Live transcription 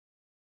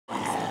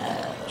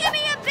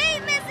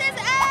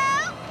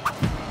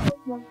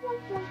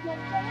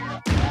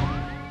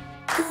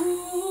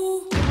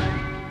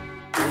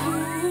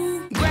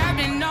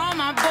Grabbing all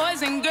my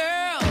boys and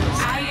girls.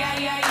 Ay,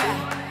 ay, ay, ay.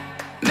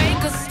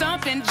 Make a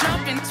stump and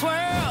jump and twirl.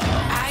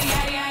 Ay,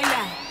 ay, ay,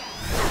 ay.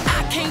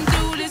 I can't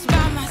do this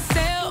by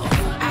myself.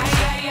 Ay,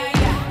 ay, ay,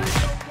 ay.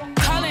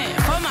 Calling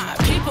for my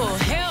people,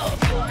 help.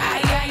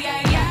 Ay, ay,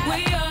 ay, ay.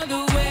 We are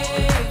the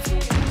wave.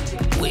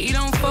 We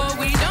don't fall,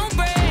 we don't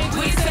break.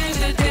 We save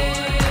the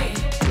day.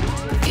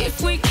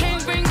 If we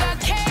can't bring our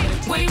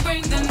cake, we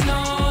bring the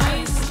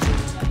noise.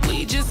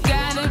 We just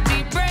gotta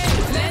be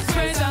brave. Let's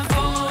raise our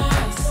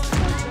voice.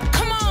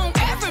 Come on,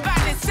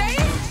 everybody say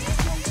it.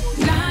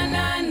 Na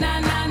na na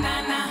na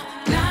na na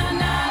na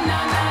na na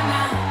na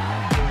na.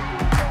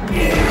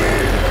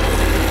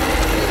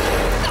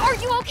 Are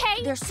you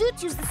okay? Their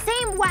suits use the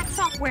same whack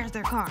software as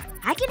their car.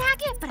 I can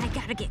hack it, but I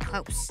gotta get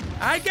close.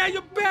 I got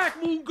your back,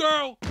 Moon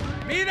Girl.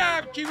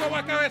 Mira,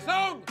 Chihuahua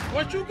Cabezón.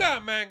 What you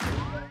got, man?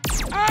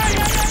 Ay,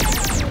 ay, ay,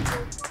 ay.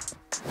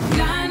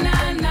 Na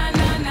na na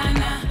na na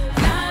na.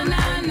 Na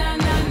na na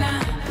na na.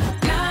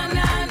 Na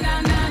na na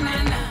na na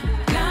na.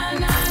 Na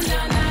na na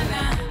na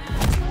na.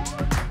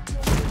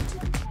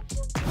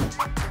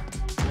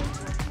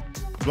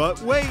 But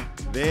wait,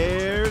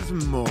 there's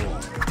more.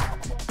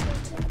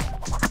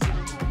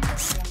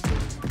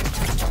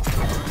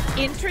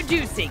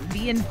 Introducing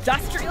the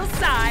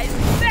industrial-sized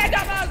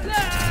Mega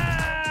Monster!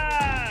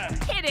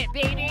 Hit it,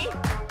 baby!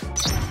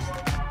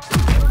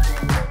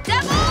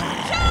 Devil!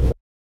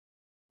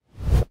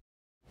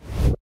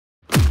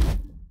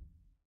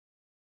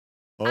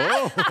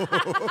 Oh!